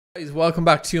Guys, welcome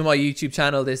back to my YouTube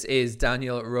channel. This is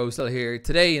Daniel Rosehill here.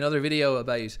 Today, another video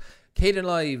about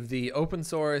Kdenlive, the open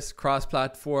source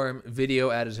cross-platform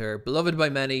video editor, beloved by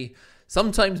many,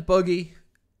 sometimes buggy,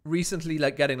 recently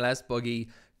getting less buggy,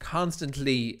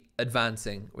 constantly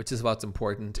advancing, which is what's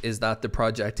important, is that the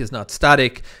project is not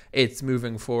static, it's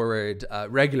moving forward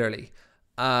regularly.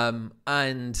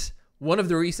 And one of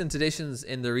the recent additions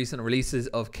in the recent releases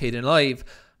of Kdenlive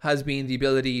has been the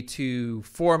ability to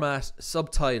format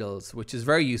subtitles, which is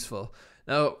very useful.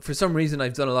 Now, for some reason,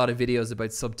 I've done a lot of videos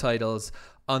about subtitles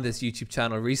on this YouTube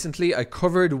channel recently. I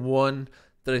covered one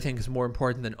that I think is more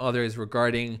important than others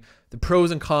regarding the pros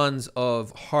and cons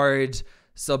of hard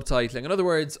subtitling. In other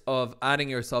words, of adding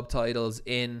your subtitles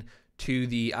in to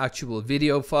the actual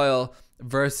video file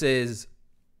versus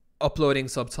uploading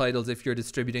subtitles if you're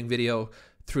distributing video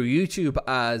through YouTube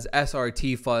as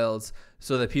SRT files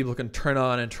so that people can turn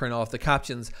on and turn off the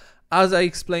captions. As I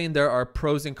explained, there are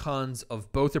pros and cons of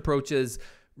both approaches.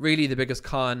 Really, the biggest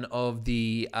con of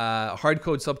the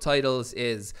hardcode subtitles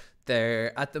is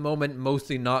they're at the moment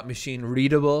mostly not machine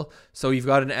readable, so you've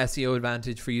got an SEO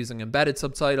advantage for using embedded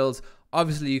subtitles.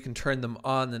 Obviously, you can turn them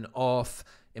on and off,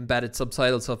 embedded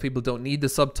subtitles, so if people don't need the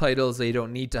subtitles, they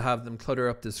don't need to have them clutter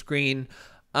up the screen.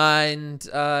 And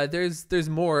there's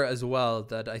more as well,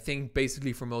 that I think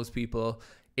basically for most people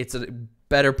it's a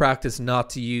better practice not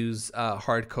to use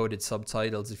hard-coded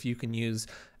subtitles. If you can use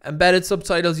embedded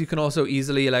subtitles, you can also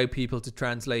easily allow people to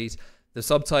translate the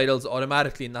subtitles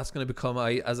automatically, and that's going to become,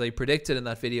 as I predicted in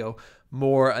that video,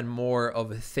 more and more of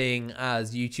a thing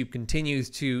as YouTube continues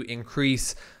to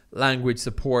increase language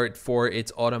support for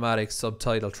its automatic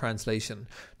subtitle translation.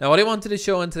 Now, what I wanted to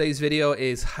show in today's video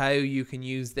is how you can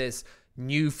use this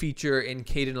new feature in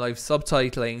Kdenlive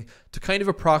subtitling to kind of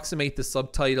approximate the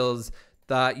subtitles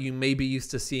that you may be used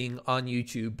to seeing on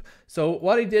YouTube. So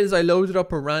what I did is I loaded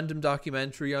up a random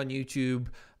documentary on YouTube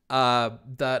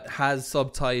that has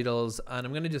subtitles, and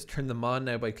I'm going to just turn them on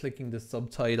now by clicking the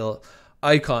subtitle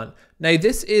icon. Now,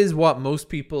 this is what most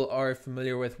people are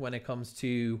familiar with when it comes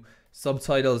to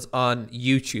subtitles on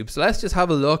YouTube. So let's just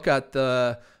have a look at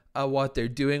what they're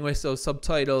doing with those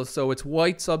subtitles. So it's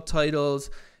white subtitles.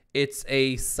 It's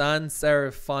a sans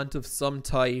serif font of some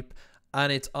type,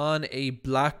 and it's on a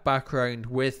black background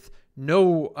with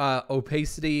no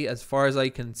opacity as far as I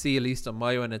can see, at least on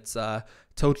my one. It's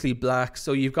totally black.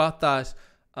 So you've got that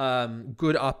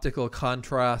good optical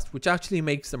contrast, which actually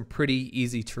makes them pretty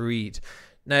easy to read.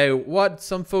 Now, what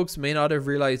some folks may not have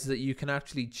realized is that you can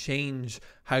actually change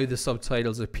how the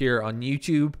subtitles appear on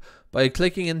YouTube by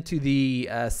clicking into the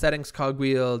settings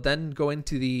cogwheel, then go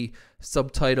into the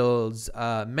subtitles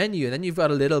menu. Then you've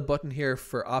got a little button here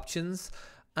for options,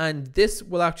 and this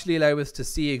will actually allow us to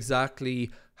see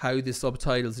exactly how the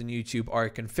subtitles in YouTube are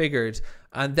configured.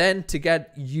 And then to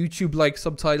get YouTube-like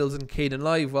subtitles in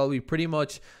Kdenlive, well, we pretty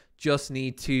much just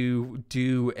need to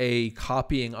do a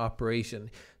copying operation.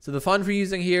 So the font we're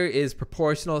using here is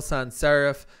proportional sans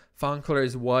serif, font color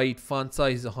is white, font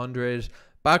size is 100,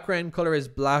 background color is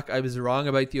black. I was wrong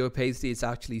about the opacity, it's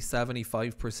actually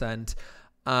 75%,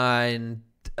 and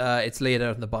it's laid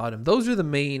out on the bottom. Those are the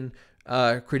main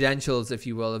credentials, if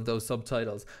you will, of those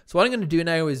subtitles. So what I'm going to do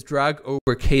now is drag over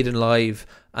Kdenlive,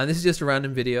 and this is just a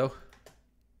random video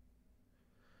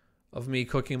of me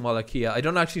cooking malakia. I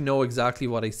don't actually know exactly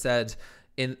what I said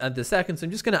at the second, so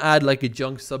I'm just going to add like a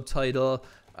junk subtitle,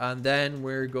 and then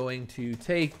we're going to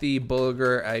take the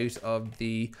bulgur out of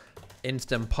the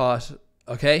Instant Pot.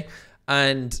 Okay,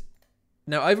 and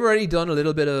now I've already done a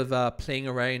little bit of playing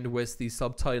around with the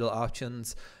subtitle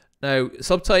options. Now,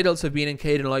 subtitles have been in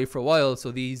Kdenlive for a while,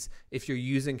 so these, if you're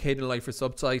using Kdenlive for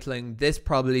subtitling, this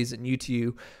probably isn't new to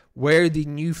you. Where the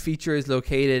new feature is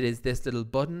located is this little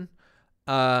button.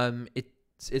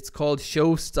 It's called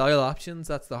Show Style Options.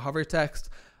 That's the hover text.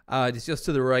 It's just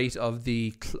to the right of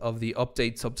the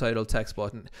update subtitle text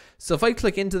button. So if I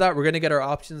click into that, we're going to get our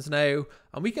options now,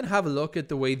 and we can have a look at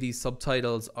the way these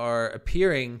subtitles are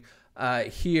appearing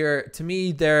here. To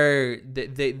me,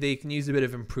 they can use a bit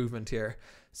of improvement here.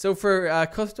 So for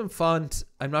custom font,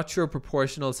 I'm not sure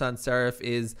proportional sans serif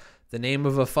is the name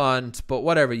of a font, but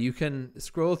whatever, you can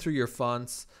scroll through your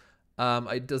fonts.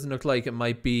 It doesn't look like it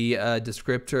might be a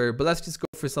descriptor, but let's just go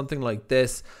for something like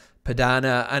this,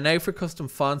 Padana. And now for custom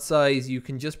font size, you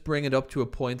can just bring it up to a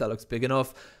point that looks big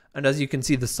enough. And as you can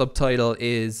see, the subtitle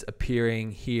is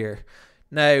appearing here.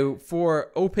 Now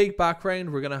for opaque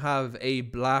background, we're going to have a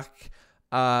black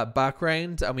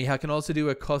background, and we can also do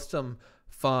a custom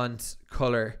font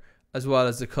color as well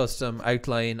as a custom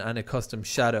outline and a custom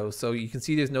shadow. So you can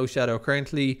see there's no shadow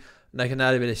currently, and I can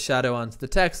add a bit of shadow onto the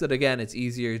text that, again, it's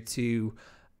easier to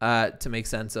make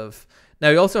sense of. Now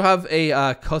we also have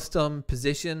a custom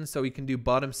position, so we can do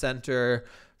bottom center.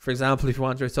 For example, if you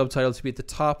want our subtitles to be at the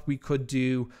top, we could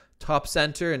do top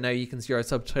center, and now you can see our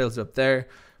subtitles up there.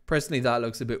 Personally, that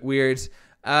looks a bit weird.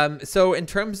 So in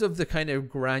terms of the kind of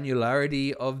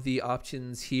granularity of the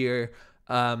options here,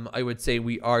 I would say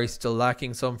we are still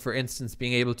lacking some. For instance,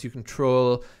 being able to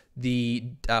control the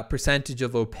percentage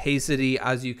of opacity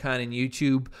as you can in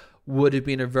YouTube would have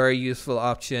been a very useful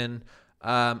option.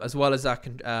 As well as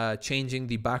that, changing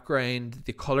the background,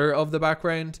 the color of the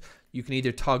background. You can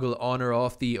either toggle on or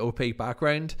off the opaque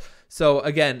background. So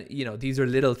again, you know, these are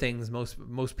little things.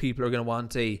 Most people are going to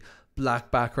want a black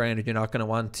background, and you're not going to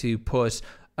want to put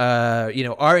you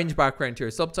know, orange background to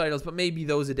your subtitles, but maybe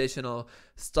those additional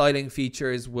styling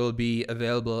features will be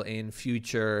available in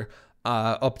future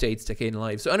updates to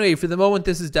Kdenlive. So anyway, for the moment,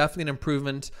 this is definitely an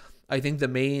improvement. I think the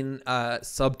main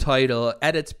subtitle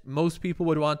edits most people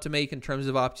would want to make in terms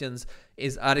of options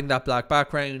is adding that black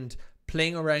background,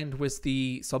 playing around with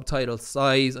the subtitle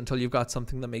size until you've got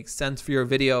something that makes sense for your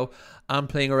video, and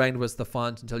playing around with the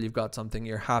font until you've got something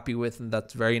you're happy with and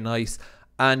that's very nice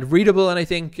and readable. And I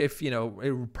think, if you know,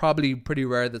 it's probably pretty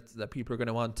rare that people are going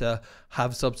to want to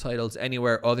have subtitles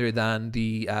anywhere other than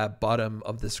the bottom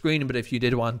of the screen. But if you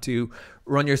did want to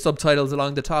run your subtitles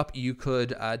along the top, you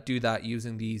could do that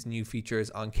using these new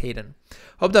features on Kden.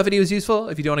 Hope that video was useful.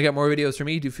 If you do want to get more videos from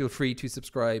me, do feel free to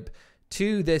subscribe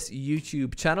to this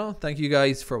YouTube channel. Thank you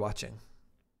guys for watching.